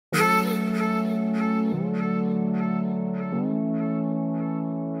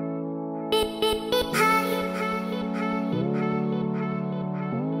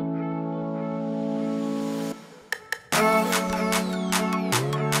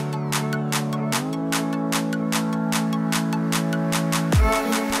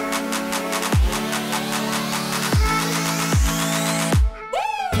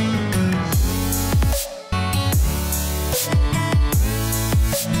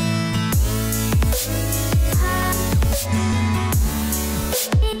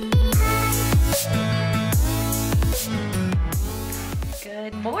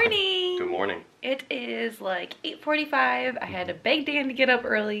is like 8:45. I had to beg Dan to get up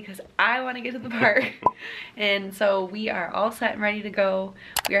early because I want to get to the park. And so we are all set and ready to go.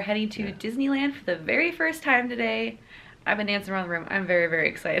 We are heading to Disneyland for the very first time today. I've been dancing around the room. I'm very, very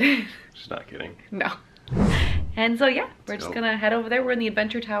excited. Just not kidding. No. And so yeah, we're just gonna head over there. We're in the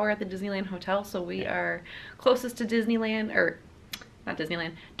Adventure Tower at the Disneyland Hotel, so we are closest to Disneyland, or not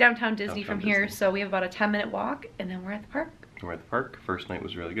Disneyland, downtown Disney from here. So we have about a 10-minute walk, and then we're at the park. We're at the park. First night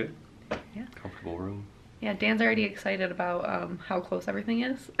was really good. Yeah. Comfortable room. Yeah, Dan's already excited about how close everything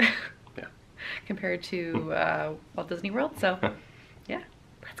is. Yeah. Compared to Walt Disney World. So yeah,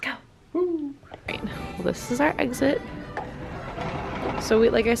 let's go. Woo. Right. Well, this is our exit. So we,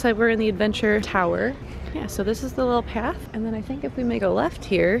 like I said, we're in the Adventure Tower. Yeah, so this is the little path, and then I think if we make a left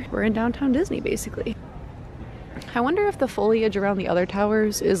here, we're in downtown Disney, basically. I wonder if the foliage around the other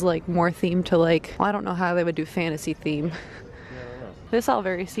towers is like more themed to like, well, I don't know how they would do fantasy theme. Yeah, I don't know. This all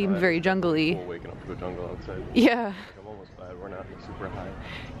seemed very jungly. We're waking up to a jungle outside. Yeah. I'm almost glad we're not super high.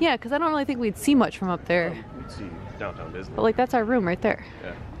 Yeah, because I don't really think we'd see much from up there. We'd see downtown Disney. But like, that's our room right there.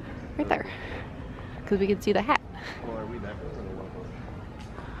 Yeah. Right there. Because we can see the hat. Well, are we that close?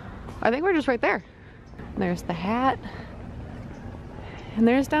 I think we're just right there. There's the hat. And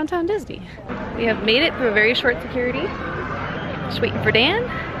there's downtown Disney. We have made it through a very short security. Just waiting for Dan.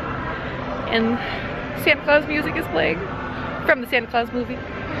 And Santa Claus music is playing from the Santa Claus movie.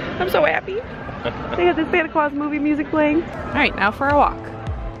 I'm so happy. They have the Santa Claus movie music playing. All right, now for our walk.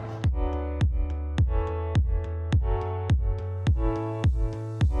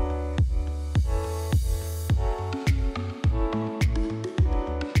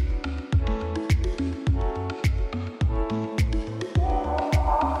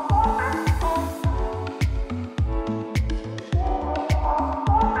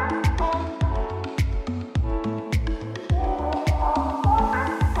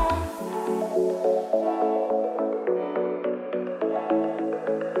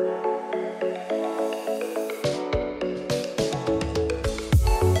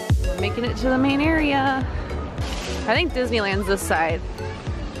 Making it to the main area. I think Disneyland's this side.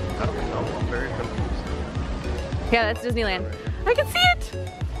 I don't know. I'm very confused. Yeah, that's Disneyland. I can see it!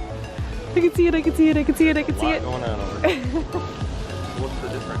 I can see it, I can see it, I can see it, I can see it. Going on over there. What's the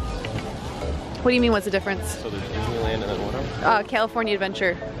difference? What do you mean, what's the difference? So there's Disneyland and then what else? California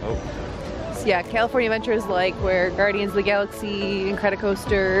Adventure. Oh. So yeah, California Adventure is like where Guardians of the Galaxy,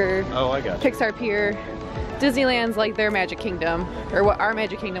 Incredicoaster, Oh, I got you. Pixar Pier. Disneyland's like their Magic Kingdom, or what our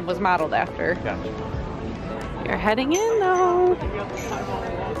Magic Kingdom was modeled after. Gotcha. You're heading in though.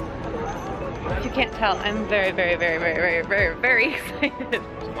 If you can't tell, I'm very, very, very, very, very, very, very excited. There's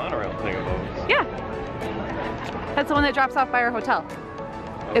a monorail thing above. Yeah. That's the one that drops off by our hotel.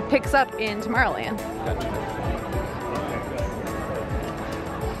 It picks up in Tomorrowland. Gotcha.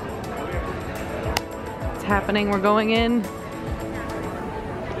 It's happening, we're going in.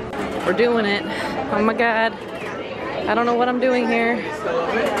 We're doing it. Oh my God. I don't know what I'm doing here.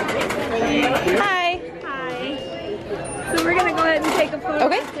 Hi. Hi. So we're gonna go ahead and take a photo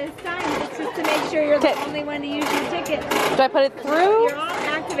at this time. It's just to make sure you're the only one to use your ticket. Do I put it through? You're all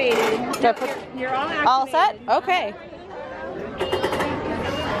activated. Do I put You're all activated. all set? Okay.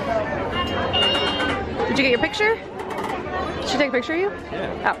 Did you get your picture? Did she take a picture of you?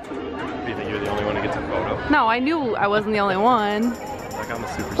 Yeah. Oh. Do you think you're the only one to get the photo? No, I knew I wasn't the only one. Like I'm a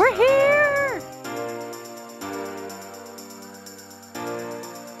superstar. We're here!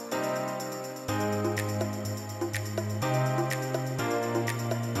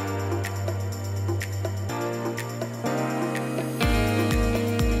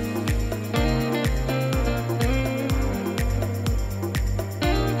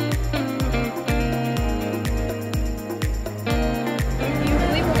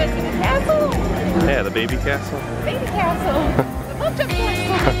 Yeah, the baby castle. Baby castle! The Mojo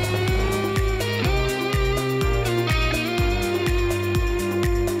castle!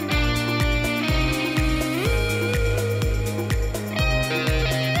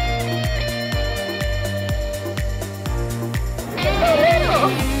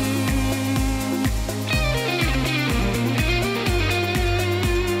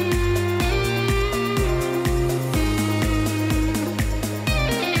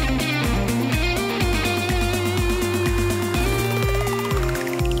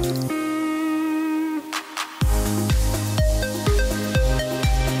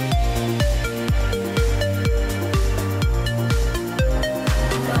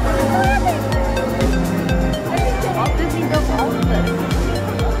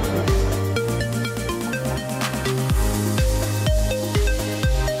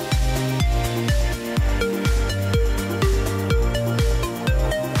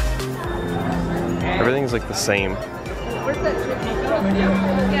 same. Yeah,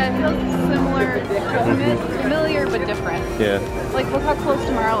 it feels similar, familiar but different. Yeah. Like, look how close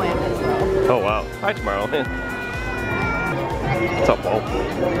Tomorrowland is, though. Oh wow. Hi, Tomorrowland. What's up, Walt?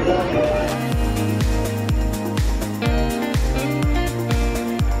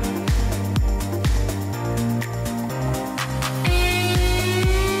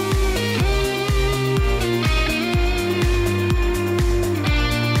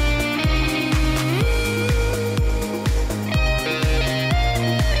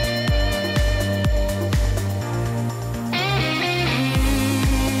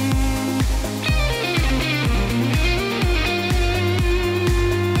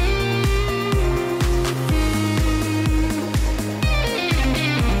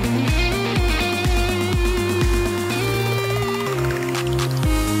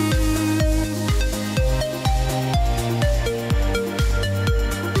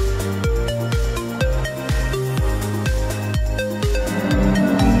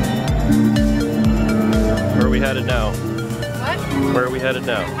 Headed now? What? Where are we headed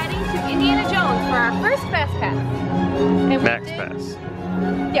now? We're heading to Indiana Jones for our first Fast Pass. And Max Pass.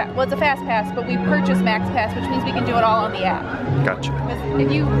 Yeah, well it's a Fast Pass, but we purchased Max Pass, which means we can do it all on the app. Gotcha. Because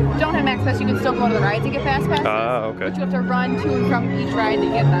if you don't have Max Pass, you can still go to the rides and get Fast Passes. Ah, okay. But you have to run to and from each ride to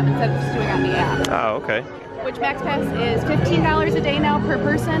get them instead of just doing it on the app. Ah, okay. Which Max Pass is $15 a day now per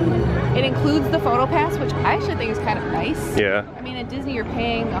person. It includes the Photo Pass, which I actually think is kind of nice. Yeah. I mean, at Disney you're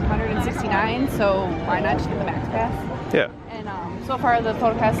paying $169, so why not just get the Max Pass? Yeah. And so far the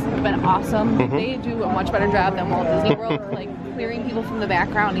Photo Passes have been awesome. They do a much better job than Walt Disney World, like clearing people from the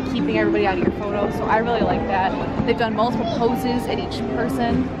background and keeping everybody out of your photos. So I really like that. They've done multiple poses at each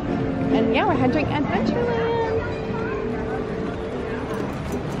person. And yeah, we're heading to Adventureland.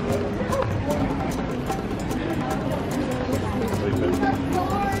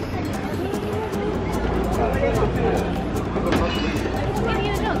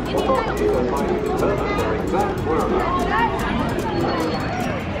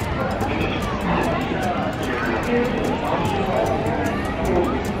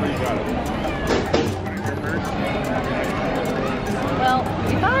 Well,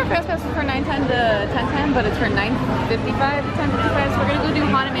 we thought our Fast Pass was for 9:10 to 10:10, but it's for 9:55 to 10:55. So we're gonna go do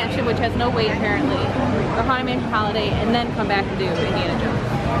Haunted Mansion, which has no wait apparently, or Haunted Mansion Holiday, and then come back and do Indiana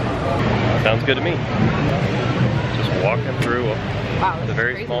Jones. Sounds good to me. Just walking through Wow, the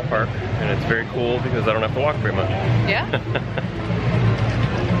very crazy. small park, and it's very cool because I don't have to walk very much. Yeah.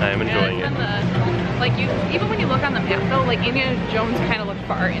 I am enjoying it. Like even when you look on the map though, like Indiana Jones kind of looked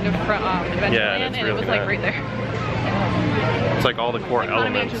far into Adventureland, Yeah, and and it's it was really like right there. It's like all the core Haunted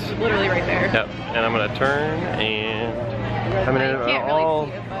elements. Mansion's literally right there. Yep. And I'm gonna turn and I mean You it can't all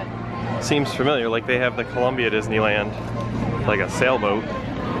really see it, but seems familiar. Like they have the Columbia Disneyland, like a sailboat.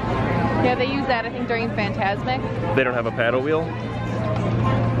 yeah, they use that I think during Fantasmic. They don't have a paddle wheel.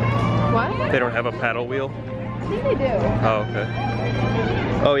 What? They don't have a paddle wheel. I think they do. Oh, okay.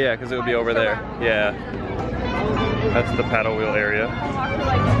 Oh yeah, because it would be over there. Yeah. That's the paddle wheel area. I walked to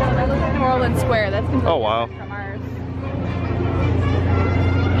like New Orleans Square. That's completely Oh wow. different from ours.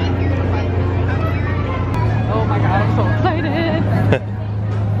 Oh my god, I'm so excited.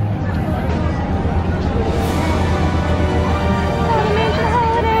 Haunted Mansion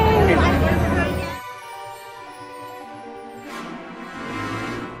Holiday.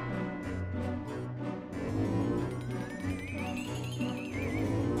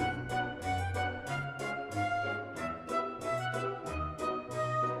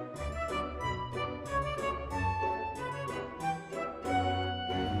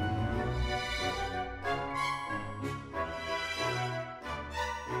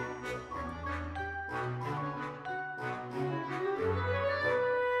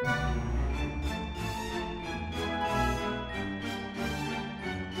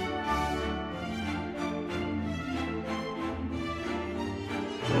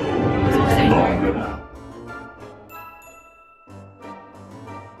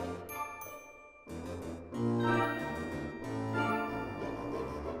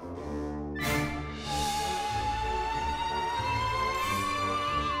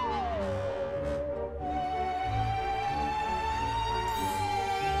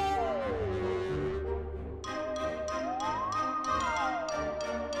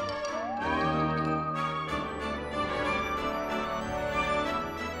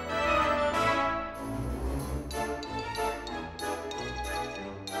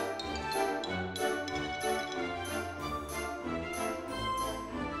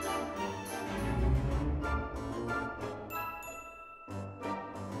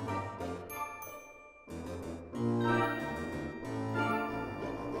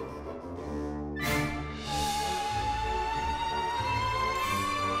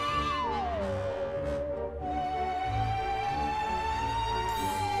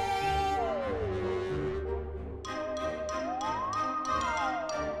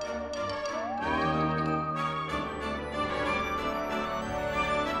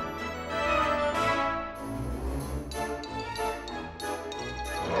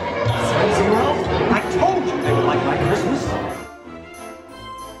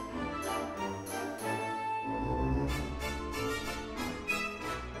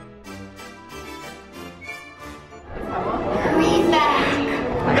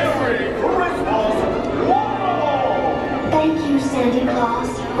 Santa Claus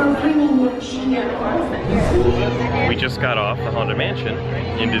for bringing you cheer. We just got off the Haunted Mansion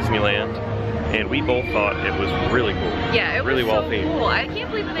in Disneyland, and we both thought it was really cool. Yeah, it was really well so themed. cool. I can't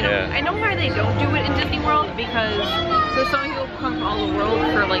believe that they don't. I know why they don't do it in Disney World, because there's so many people who come from all the world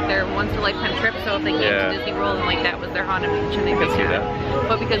for like their once in a lifetime trip. So if they came to Disney World and like that was their Haunted Mansion, they could see that.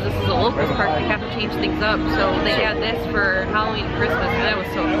 But because this is a locals park, they have to change things up. So they had this for Halloween and Christmas, and that was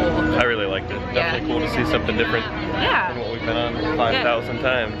so cool. I really liked it. Definitely cool to see something different than what we've been on 5,000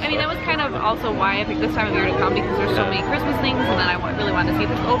 times. I mean, that was kind of also why I picked this time of year to come, because there's so many Christmas things, and then I really wanted to see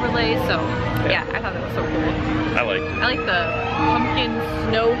this overlay. So yeah, I thought that was so cool. I liked it. I like the pumpkin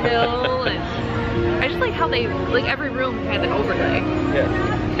snow hill, and I just like how they, like every room had an overlay.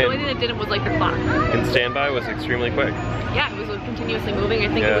 Yeah. The only thing that didn't was like the clock. And standby was extremely quick. Yeah, it was continuously moving. I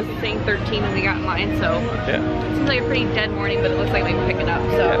think it was saying 13 when we got in line, so it seems like a pretty dead morning, but it looks like we can pick it up.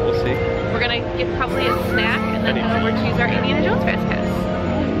 So yeah, we'll see. We're gonna get probably a snack and then head over to use our Indiana Jones Fast Pass.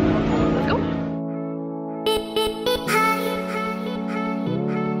 Let's go.